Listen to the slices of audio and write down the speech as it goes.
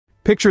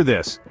Picture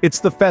this, it's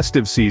the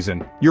festive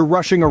season. You're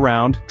rushing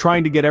around,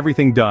 trying to get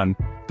everything done.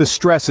 The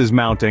stress is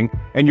mounting,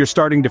 and you're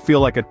starting to feel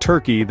like a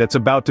turkey that's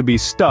about to be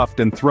stuffed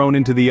and thrown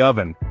into the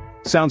oven.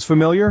 Sounds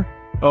familiar?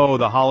 Oh,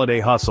 the holiday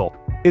hustle.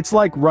 It's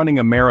like running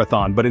a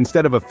marathon, but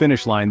instead of a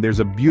finish line, there's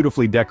a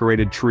beautifully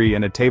decorated tree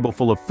and a table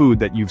full of food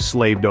that you've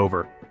slaved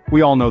over.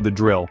 We all know the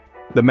drill.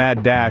 The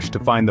mad dash to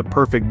find the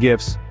perfect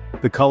gifts,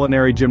 the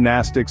culinary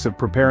gymnastics of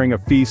preparing a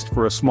feast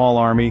for a small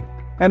army,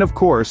 and of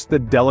course, the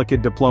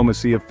delicate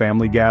diplomacy of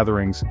family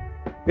gatherings.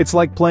 It's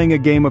like playing a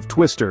game of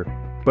Twister,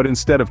 but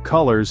instead of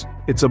colors,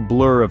 it's a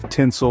blur of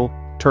tinsel,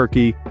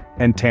 turkey,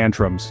 and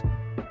tantrums.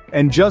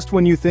 And just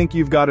when you think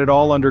you've got it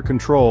all under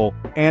control,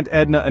 Aunt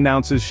Edna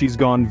announces she's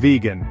gone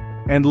vegan,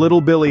 and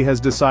little Billy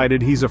has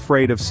decided he's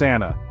afraid of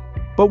Santa.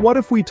 But what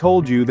if we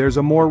told you there's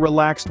a more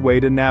relaxed way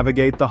to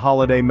navigate the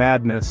holiday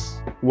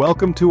madness?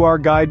 Welcome to our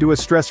guide to a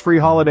stress-free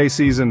holiday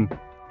season.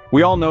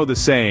 We all know the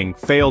saying,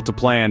 fail to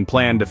plan,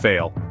 plan to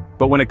fail.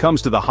 But when it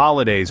comes to the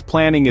holidays,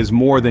 planning is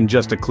more than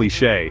just a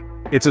cliche.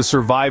 It's a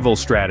survival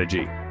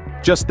strategy.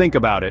 Just think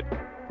about it.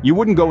 You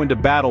wouldn't go into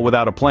battle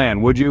without a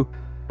plan, would you?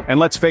 And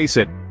let's face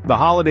it, the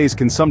holidays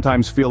can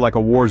sometimes feel like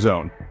a war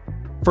zone.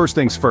 First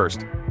things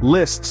first,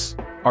 lists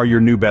are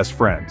your new best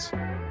friends.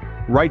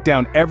 Write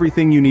down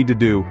everything you need to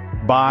do,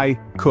 buy,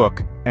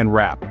 cook, and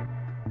wrap.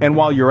 And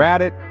while you're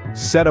at it,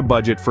 set a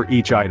budget for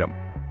each item.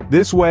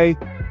 This way,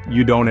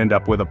 you don't end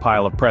up with a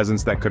pile of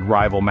presents that could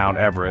rival Mount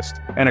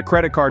Everest, and a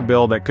credit card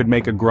bill that could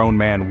make a grown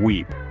man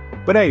weep.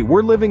 But hey,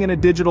 we're living in a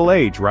digital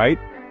age, right?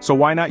 So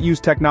why not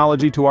use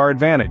technology to our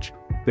advantage?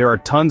 There are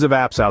tons of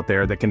apps out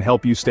there that can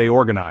help you stay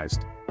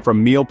organized.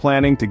 From meal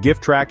planning to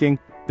gift tracking,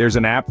 there's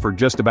an app for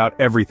just about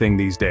everything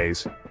these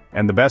days.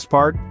 And the best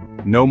part?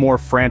 No more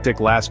frantic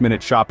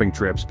last-minute shopping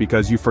trips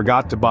because you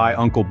forgot to buy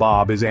Uncle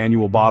Bob his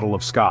annual bottle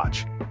of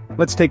scotch.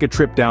 Let's take a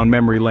trip down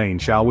memory lane,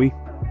 shall we?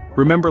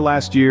 Remember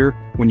last year,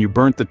 when you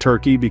burnt the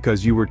turkey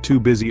because you were too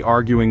busy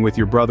arguing with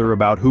your brother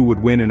about who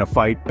would win in a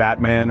fight,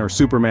 Batman or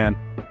Superman?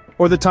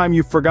 Or the time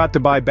you forgot to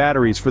buy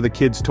batteries for the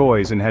kids'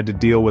 toys and had to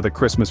deal with a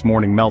Christmas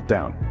morning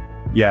meltdown?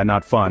 Yeah,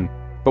 not fun.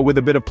 But with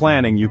a bit of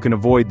planning, you can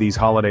avoid these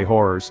holiday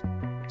horrors.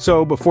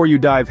 So, before you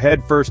dive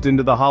headfirst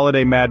into the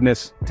holiday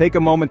madness, take a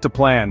moment to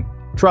plan.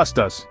 Trust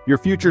us, your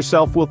future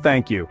self will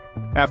thank you.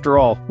 After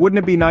all, wouldn't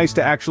it be nice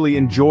to actually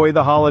enjoy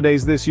the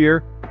holidays this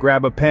year?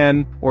 Grab a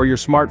pen or your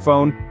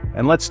smartphone,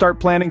 and let's start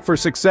planning for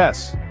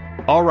success.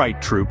 Alright,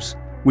 troops.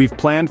 We've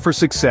planned for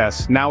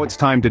success, now it's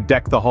time to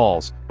deck the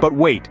halls. But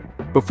wait,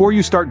 before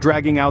you start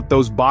dragging out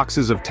those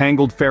boxes of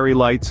tangled fairy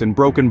lights and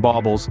broken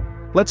baubles,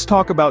 let's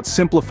talk about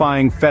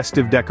simplifying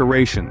festive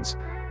decorations.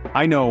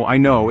 I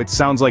know, it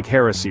sounds like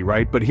heresy,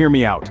 right? But hear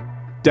me out.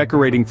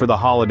 Decorating for the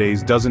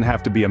holidays doesn't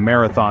have to be a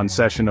marathon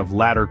session of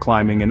ladder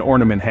climbing and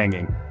ornament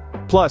hanging.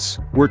 Plus,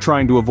 we're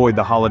trying to avoid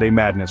the holiday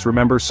madness,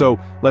 remember? So,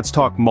 let's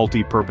talk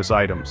multi-purpose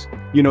items.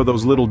 You know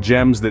those little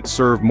gems that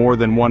serve more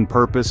than one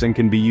purpose and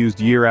can be used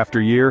year after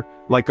year?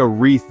 Like a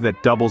wreath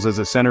that doubles as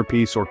a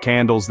centerpiece or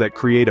candles that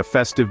create a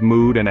festive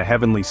mood and a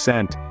heavenly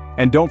scent.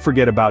 And don't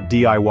forget about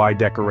DIY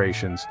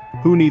decorations.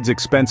 Who needs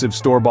expensive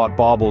store-bought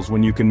baubles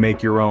when you can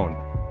make your own?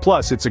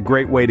 Plus, it's a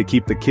great way to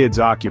keep the kids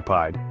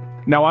occupied.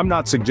 Now, I'm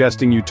not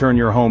suggesting you turn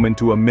your home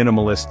into a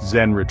minimalist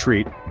Zen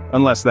retreat,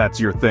 unless that's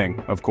your thing,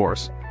 of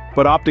course.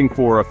 But opting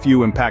for a few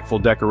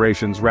impactful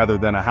decorations rather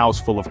than a house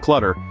full of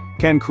clutter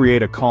can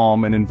create a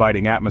calm and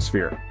inviting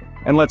atmosphere.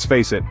 And let's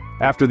face it,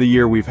 after the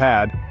year we've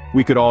had,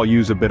 we could all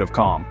use a bit of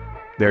calm.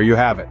 There you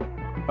have it.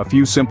 A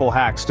few simple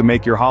hacks to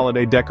make your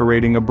holiday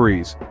decorating a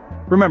breeze.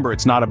 Remember,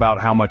 it's not about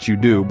how much you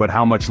do, but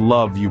how much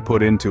love you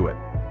put into it.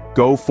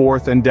 Go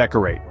forth and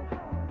decorate.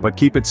 But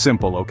keep it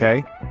simple,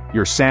 okay?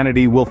 Your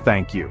sanity will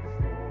thank you.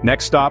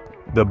 Next stop,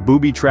 the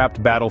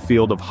booby-trapped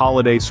battlefield of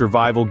holiday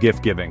survival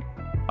gift-giving.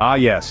 Ah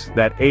yes,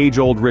 that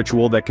age-old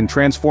ritual that can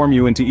transform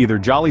you into either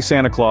Jolly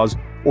Santa Claus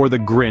or the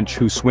Grinch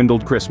who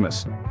swindled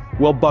Christmas.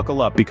 Well,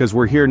 buckle up because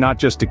we're here not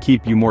just to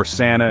keep you more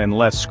Santa and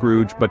less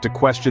Scrooge, but to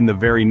question the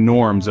very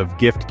norms of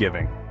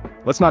gift-giving.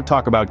 Let's not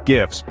talk about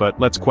gifts, but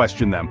let's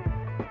question them.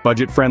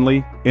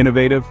 Budget-friendly,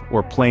 innovative,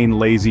 or plain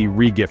lazy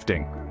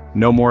regifting?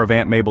 No more of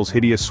Aunt Mabel's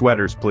hideous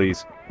sweaters,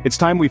 please. It's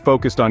time we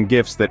focused on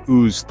gifts that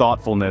ooze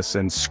thoughtfulness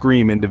and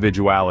scream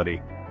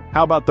individuality.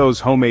 How about those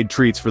homemade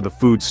treats for the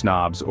food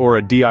snobs, or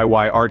a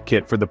DIY art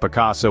kit for the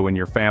Picasso in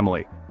your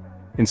family?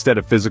 Instead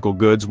of physical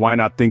goods, why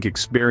not think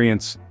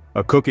experience?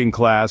 A cooking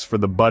class for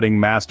the budding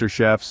master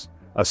chefs,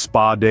 a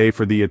spa day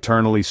for the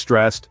eternally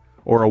stressed,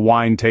 or a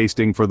wine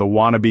tasting for the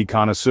wannabe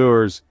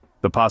connoisseurs.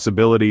 The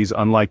possibilities,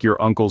 unlike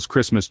your uncle's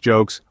Christmas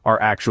jokes,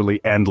 are actually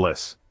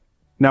endless.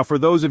 Now for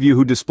those of you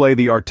who display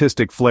the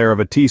artistic flair of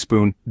a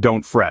teaspoon,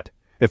 don't fret.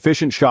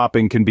 Efficient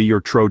shopping can be your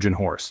Trojan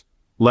horse.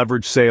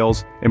 Leverage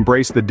sales,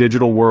 embrace the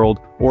digital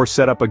world, or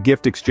set up a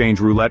gift exchange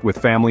roulette with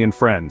family and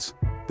friends.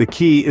 The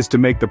key is to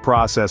make the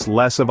process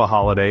less of a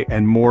holiday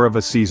and more of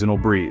a seasonal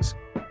breeze.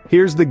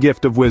 Here's the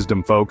gift of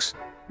wisdom, folks.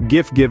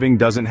 Gift giving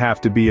doesn't have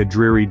to be a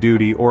dreary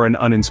duty or an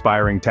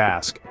uninspiring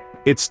task.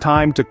 It's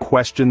time to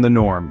question the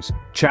norms,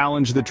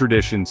 challenge the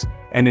traditions,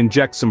 and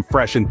inject some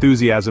fresh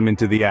enthusiasm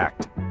into the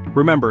act.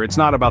 Remember, it's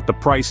not about the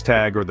price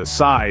tag or the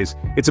size,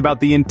 it's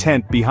about the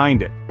intent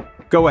behind it.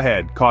 Go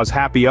ahead, cause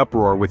happy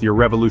uproar with your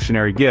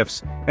revolutionary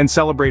gifts, and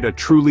celebrate a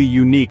truly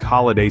unique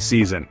holiday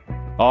season.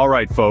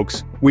 Alright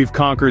folks, we've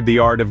conquered the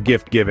art of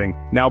gift giving.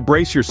 Now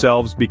brace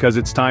yourselves because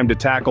it's time to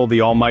tackle the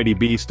almighty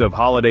beast of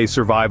holiday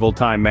survival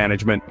time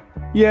management.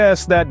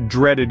 Yes, that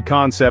dreaded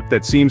concept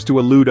that seems to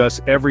elude us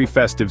every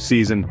festive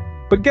season.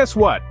 But guess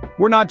what?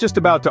 We're not just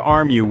about to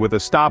arm you with a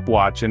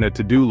stopwatch and a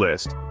to-do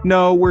list.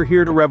 No, we're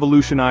here to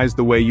revolutionize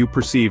the way you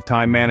perceive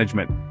time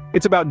management.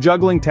 It's about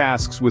juggling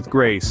tasks with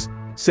grace,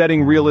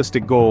 setting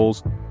realistic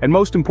goals, and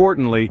most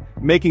importantly,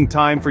 making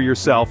time for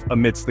yourself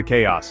amidst the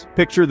chaos.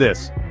 Picture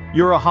this.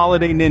 You're a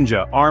holiday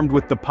ninja armed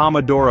with the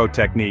Pomodoro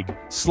technique,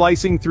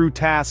 slicing through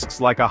tasks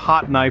like a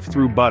hot knife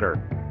through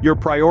butter. You're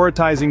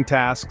prioritizing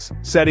tasks,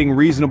 setting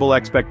reasonable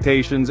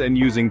expectations, and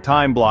using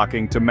time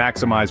blocking to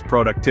maximize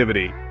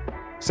productivity.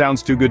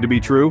 Sounds too good to be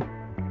true?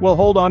 Well,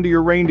 hold on to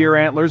your reindeer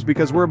antlers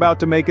because we're about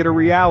to make it a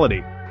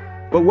reality.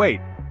 But wait,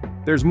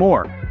 there's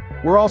more.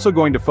 We're also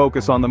going to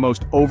focus on the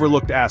most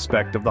overlooked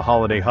aspect of the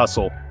holiday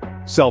hustle: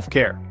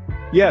 self-care.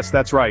 Yes,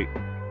 that's right.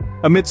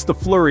 Amidst the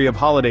flurry of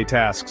holiday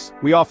tasks,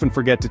 we often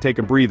forget to take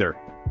a breather.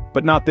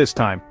 But not this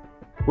time.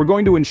 We're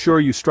going to ensure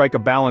you strike a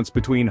balance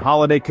between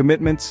holiday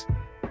commitments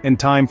and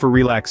time for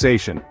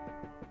relaxation.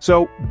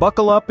 So,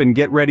 buckle up and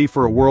get ready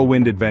for a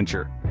whirlwind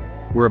adventure.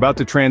 We're about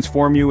to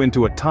transform you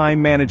into a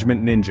time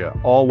management ninja,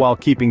 all while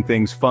keeping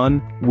things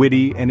fun,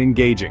 witty, and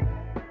engaging.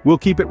 We'll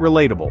keep it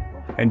relatable,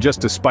 and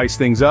just to spice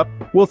things up,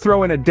 we'll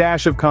throw in a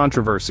dash of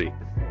controversy.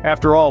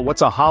 After all,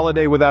 what's a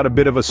holiday without a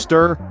bit of a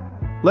stir?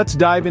 Let's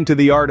dive into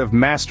the art of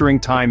mastering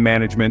time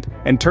management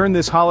and turn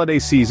this holiday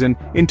season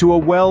into a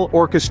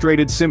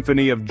well-orchestrated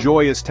symphony of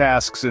joyous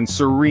tasks and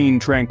serene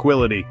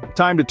tranquility.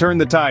 Time to turn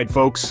the tide,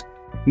 folks.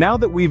 Now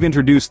that we've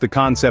introduced the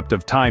concept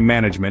of time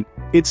management,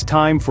 it's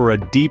time for a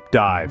deep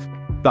dive.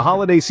 The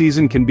holiday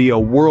season can be a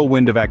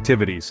whirlwind of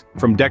activities,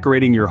 from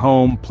decorating your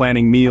home,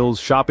 planning meals,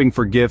 shopping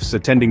for gifts,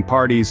 attending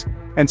parties,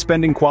 and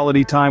spending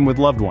quality time with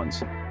loved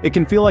ones. It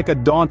can feel like a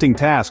daunting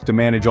task to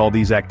manage all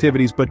these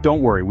activities, but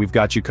don't worry, we've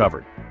got you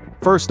covered.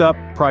 First up,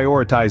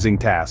 prioritizing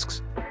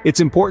tasks.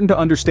 It's important to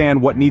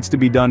understand what needs to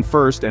be done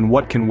first and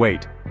what can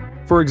wait.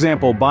 For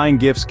example, buying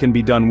gifts can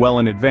be done well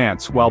in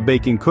advance, while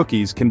baking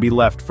cookies can be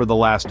left for the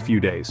last few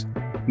days.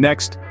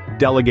 Next,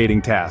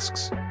 delegating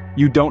tasks.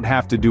 You don't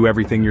have to do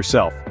everything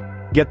yourself.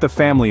 Get the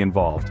family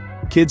involved.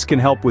 Kids can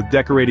help with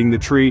decorating the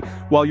tree,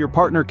 while your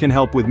partner can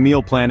help with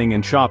meal planning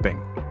and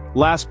shopping.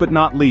 Last but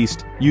not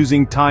least,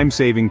 using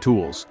time-saving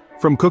tools.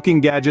 From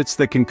cooking gadgets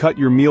that can cut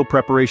your meal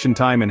preparation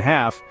time in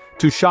half,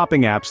 to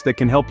shopping apps that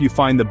can help you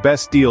find the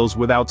best deals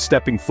without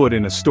stepping foot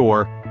in a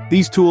store,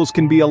 these tools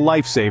can be a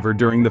lifesaver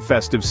during the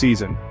festive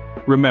season.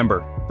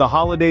 Remember, the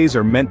holidays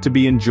are meant to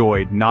be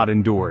enjoyed, not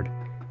endured.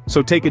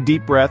 So take a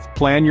deep breath,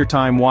 plan your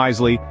time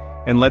wisely,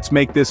 and let's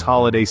make this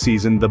holiday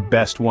season the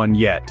best one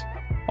yet.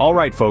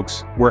 Alright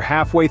folks, we're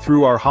halfway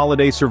through our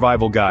holiday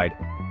survival guide.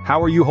 How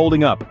are you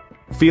holding up?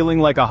 Feeling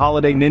like a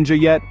holiday ninja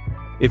yet?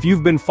 If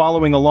you've been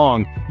following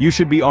along, you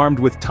should be armed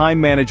with time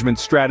management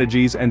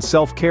strategies and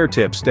self-care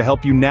tips to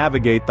help you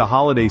navigate the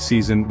holiday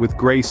season with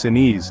grace and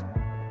ease.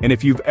 And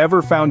if you've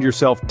ever found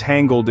yourself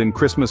tangled in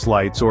Christmas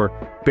lights or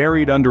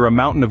buried under a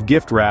mountain of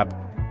gift wrap,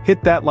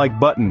 hit that like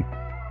button.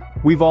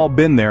 We've all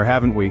been there,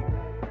 haven't we?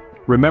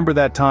 Remember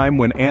that time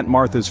when Aunt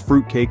Martha's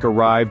fruitcake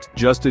arrived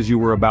just as you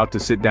were about to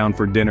sit down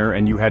for dinner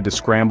and you had to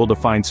scramble to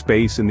find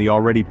space in the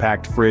already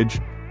packed fridge?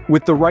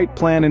 With the right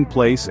plan in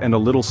place and a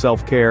little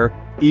self-care,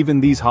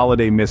 even these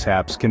holiday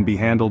mishaps can be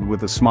handled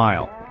with a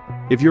smile.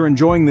 If you're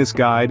enjoying this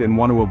guide and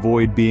want to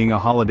avoid being a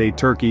holiday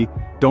turkey,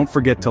 don't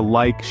forget to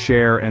like,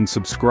 share, and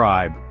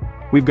subscribe.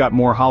 We've got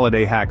more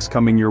holiday hacks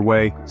coming your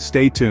way,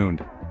 stay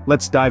tuned.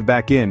 Let's dive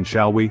back in,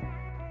 shall we?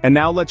 And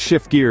now let's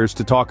shift gears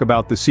to talk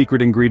about the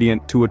secret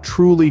ingredient to a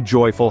truly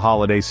joyful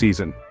holiday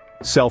season: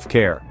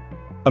 self-care.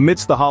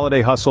 Amidst the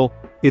holiday hustle,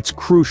 it's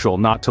crucial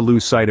not to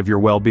lose sight of your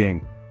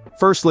well-being.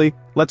 Firstly,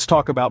 let's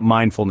talk about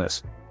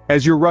mindfulness.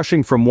 As you're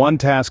rushing from one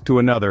task to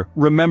another,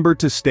 remember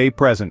to stay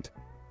present.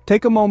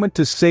 Take a moment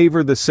to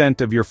savor the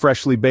scent of your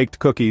freshly baked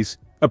cookies,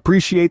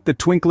 appreciate the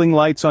twinkling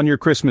lights on your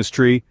Christmas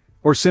tree,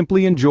 or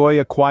simply enjoy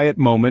a quiet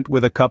moment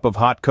with a cup of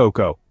hot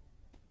cocoa.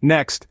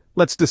 Next,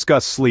 let's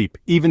discuss sleep.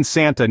 Even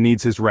Santa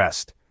needs his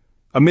rest.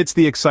 Amidst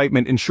the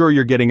excitement, ensure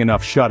you're getting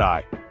enough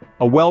shut-eye.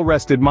 A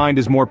well-rested mind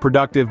is more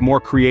productive, more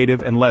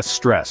creative, and less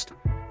stressed.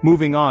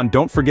 Moving on,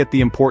 don't forget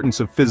the importance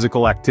of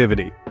physical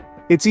activity.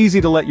 It's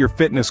easy to let your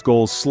fitness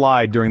goals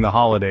slide during the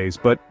holidays,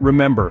 but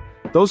remember,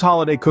 those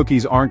holiday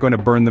cookies aren't going to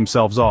burn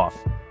themselves off.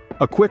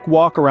 A quick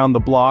walk around the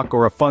block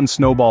or a fun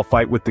snowball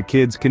fight with the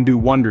kids can do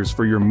wonders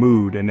for your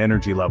mood and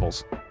energy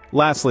levels.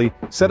 Lastly,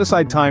 set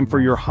aside time for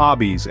your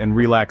hobbies and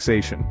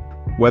relaxation.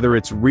 Whether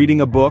it's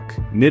reading a book,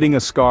 knitting a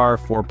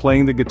scarf, or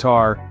playing the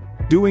guitar,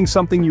 doing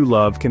something you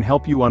love can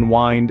help you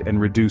unwind and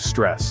reduce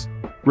stress.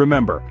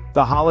 Remember,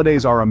 the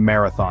holidays are a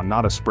marathon,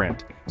 not a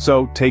sprint,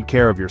 So take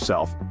care of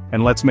yourself,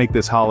 and let's make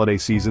this holiday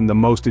season the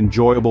most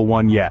enjoyable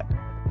one yet.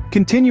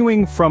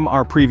 Continuing from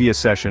our previous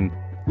session,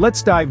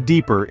 let's dive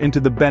deeper into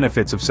the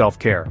benefits of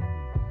self-care.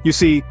 You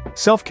see,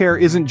 self-care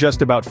isn't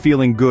just about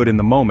feeling good in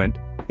the moment,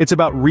 it's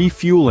about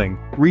refueling,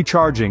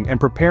 recharging, and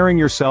preparing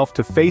yourself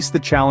to face the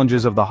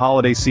challenges of the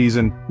holiday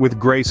season with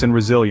grace and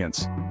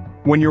resilience.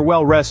 When you're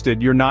well rested,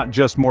 you're not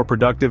just more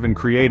productive and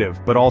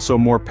creative, but also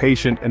more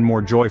patient and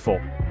more joyful.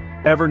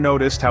 Ever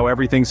noticed how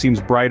everything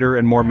seems brighter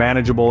and more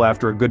manageable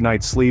after a good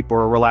night's sleep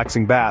or a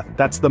relaxing bath?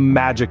 That's the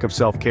magic of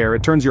self-care.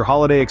 It turns your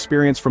holiday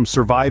experience from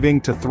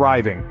surviving to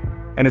thriving.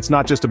 And it's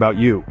not just about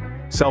you.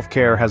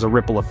 Self-care has a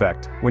ripple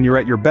effect. When you're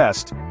at your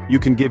best, you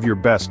can give your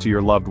best to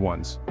your loved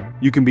ones.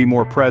 You can be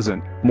more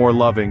present, more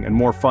loving, and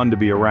more fun to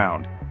be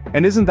around.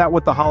 And isn't that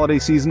what the holiday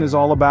season is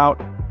all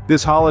about?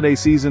 This holiday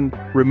season,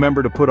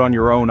 remember to put on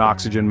your own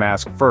oxygen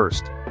mask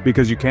first,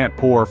 because you can't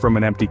pour from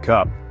an empty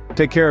cup.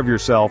 Take care of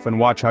yourself and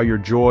watch how your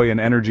joy and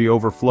energy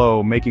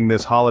overflow, making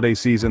this holiday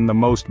season the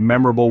most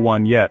memorable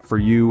one yet for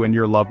you and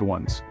your loved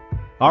ones.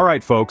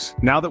 Alright folks,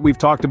 now that we've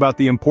talked about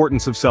the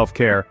importance of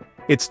self-care,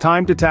 it's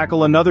time to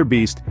tackle another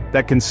beast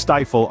that can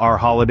stifle our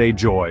holiday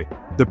joy,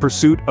 the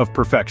pursuit of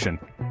perfection.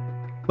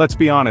 Let's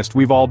be honest,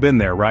 we've all been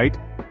there, right?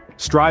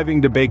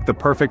 Striving to bake the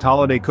perfect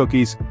holiday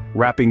cookies,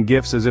 wrapping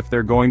gifts as if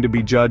they're going to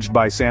be judged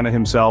by Santa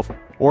himself,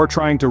 or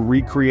trying to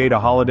recreate a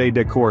holiday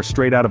decor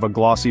straight out of a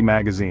glossy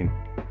magazine.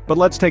 But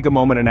let's take a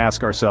moment and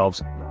ask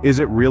ourselves, is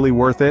it really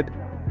worth it?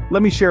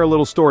 Let me share a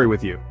little story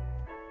with you.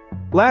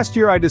 Last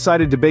year I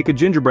decided to bake a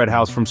gingerbread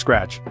house from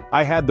scratch.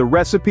 I had the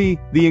recipe,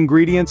 the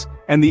ingredients,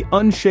 and the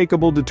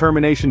unshakable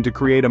determination to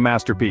create a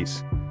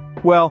masterpiece.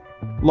 Well,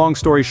 long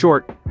story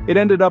short, it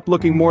ended up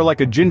looking more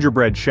like a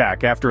gingerbread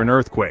shack after an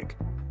earthquake.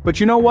 But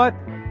you know what?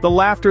 The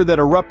laughter that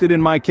erupted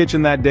in my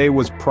kitchen that day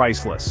was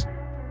priceless.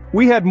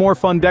 We had more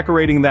fun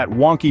decorating that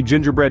wonky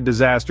gingerbread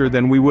disaster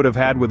than we would have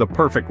had with a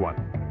perfect one.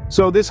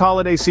 So this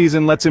holiday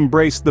season, let's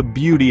embrace the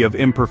beauty of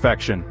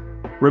imperfection.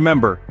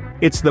 Remember,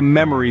 it's the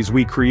memories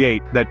we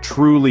create that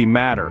truly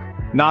matter,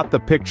 not the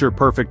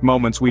picture-perfect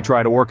moments we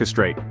try to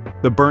orchestrate.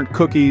 The burnt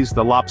cookies,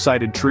 the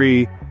lopsided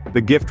tree,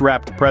 the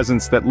gift-wrapped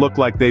presents that look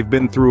like they've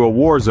been through a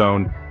war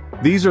zone.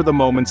 These are the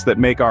moments that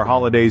make our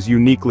holidays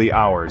uniquely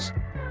ours.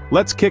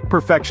 Let's kick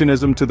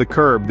perfectionism to the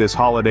curb this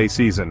holiday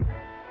season.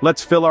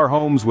 Let's fill our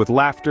homes with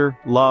laughter,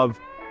 love,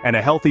 and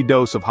a healthy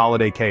dose of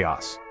holiday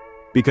chaos.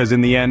 Because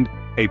in the end,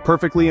 a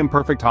perfectly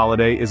imperfect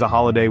holiday is a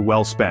holiday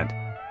well spent.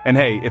 And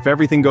hey, if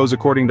everything goes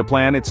according to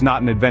plan, it's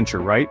not an adventure,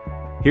 right?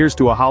 Here's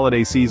to a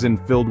holiday season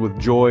filled with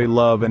joy,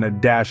 love, and a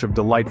dash of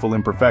delightful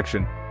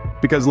imperfection.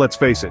 Because let's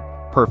face it,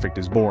 perfect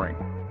is boring.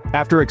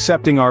 After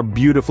accepting our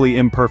beautifully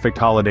imperfect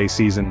holiday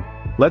season,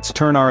 let's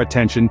turn our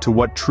attention to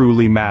what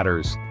truly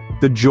matters.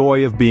 The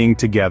joy of being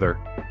together.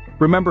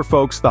 Remember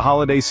folks, the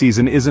holiday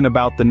season isn't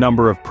about the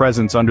number of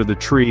presents under the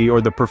tree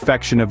or the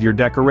perfection of your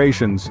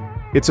decorations.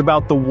 It's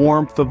about the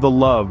warmth of the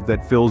love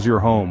that fills your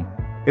home.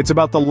 It's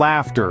about the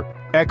laughter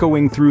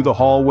echoing through the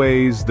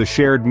hallways, the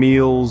shared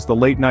meals, the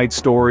late-night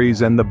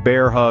stories, and the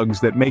bear hugs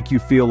that make you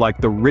feel like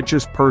the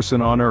richest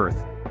person on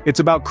earth.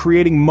 It's about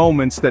creating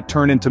moments that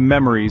turn into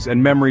memories,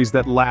 and memories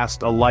that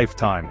last a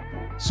lifetime.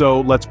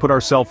 So let's put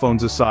our cell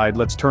phones aside,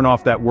 let's turn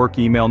off that work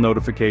email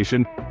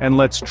notification, and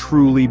let's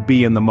truly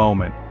be in the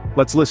moment.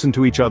 Let's listen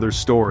to each other's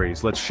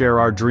stories, let's share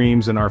our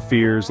dreams and our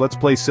fears, let's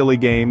play silly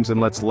games, and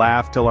let's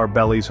laugh till our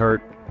bellies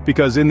hurt.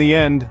 Because in the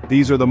end,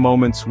 these are the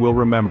moments we'll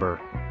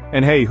remember.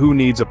 And hey, who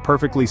needs a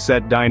perfectly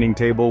set dining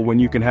table when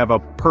you can have a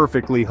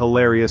perfectly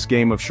hilarious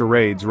game of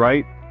charades,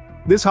 right?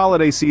 This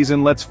holiday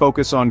season, let's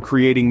focus on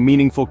creating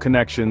meaningful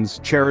connections,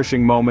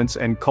 cherishing moments,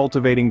 and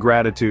cultivating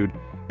gratitude.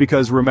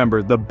 Because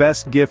remember, the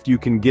best gift you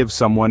can give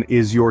someone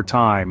is your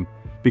time.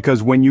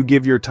 Because when you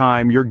give your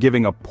time, you're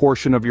giving a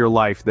portion of your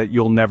life that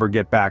you'll never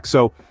get back.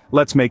 So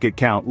let's make it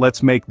count.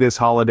 Let's make this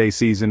holiday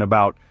season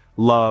about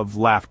love,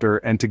 laughter,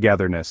 and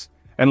togetherness.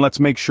 And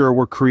let's make sure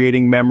we're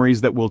creating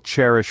memories that we'll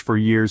cherish for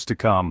years to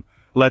come.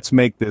 Let's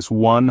make this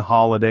one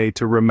holiday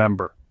to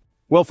remember.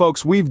 Well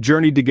folks, we've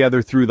journeyed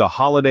together through the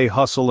holiday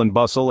hustle and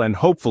bustle, and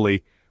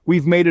hopefully,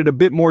 we've made it a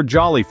bit more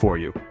jolly for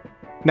you.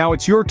 Now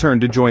it's your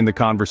turn to join the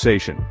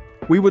conversation.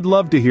 We would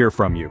love to hear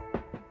from you.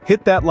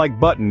 Hit that like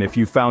button if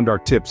you found our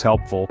tips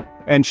helpful,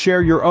 and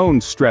share your own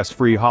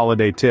stress-free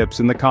holiday tips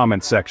in the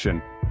comments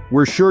section.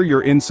 We're sure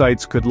your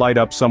insights could light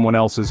up someone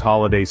else's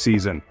holiday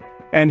season.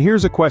 And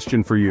here's a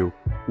question for you.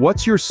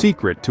 What's your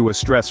secret to a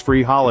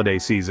stress-free holiday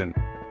season?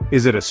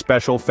 Is it a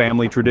special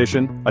family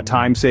tradition, a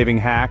time-saving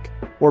hack,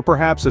 or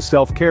perhaps a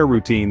self-care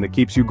routine that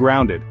keeps you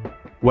grounded?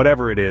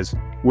 Whatever it is,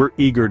 we're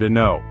eager to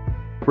know.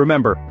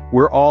 Remember,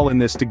 we're all in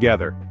this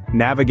together,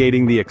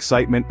 navigating the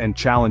excitement and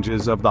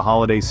challenges of the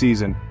holiday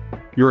season.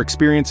 Your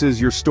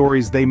experiences, your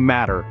stories, they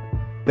matter.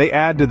 They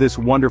add to this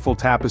wonderful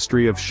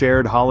tapestry of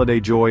shared holiday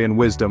joy and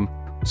wisdom.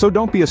 So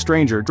don't be a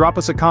stranger, drop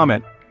us a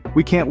comment.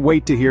 We can't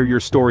wait to hear your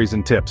stories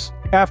and tips.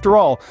 After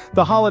all,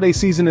 the holiday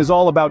season is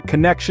all about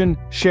connection,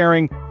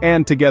 sharing,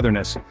 and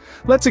togetherness.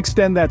 Let's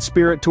extend that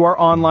spirit to our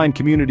online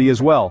community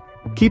as well.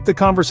 Keep the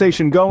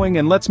conversation going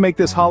and let's make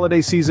this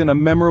holiday season a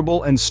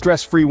memorable and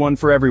stress-free one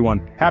for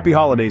everyone. Happy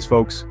holidays,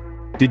 folks.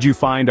 Did you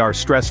find our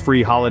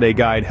stress-free holiday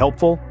guide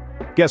helpful?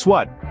 Guess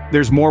what?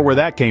 There's more where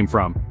that came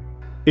from.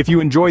 If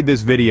you enjoyed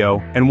this video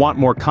and want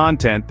more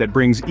content that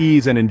brings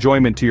ease and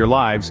enjoyment to your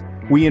lives,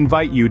 we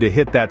invite you to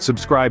hit that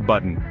subscribe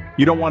button.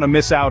 You don't want to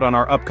miss out on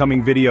our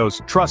upcoming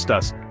videos. Trust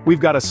us,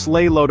 we've got a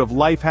sleigh load of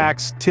life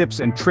hacks, tips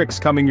and tricks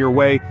coming your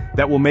way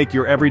that will make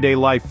your everyday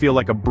life feel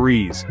like a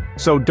breeze.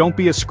 So don't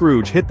be a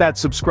Scrooge, hit that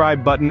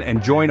subscribe button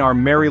and join our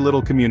merry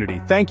little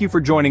community. Thank you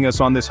for joining us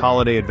on this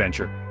holiday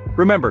adventure.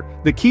 Remember,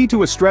 the key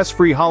to a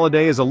stress-free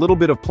holiday is a little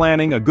bit of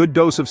planning, a good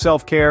dose of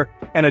self-care,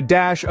 and a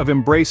dash of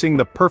embracing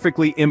the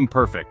perfectly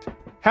imperfect.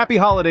 Happy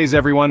holidays,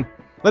 everyone!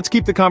 Let's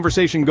keep the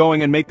conversation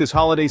going and make this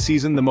holiday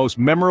season the most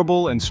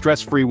memorable and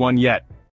stress-free one yet.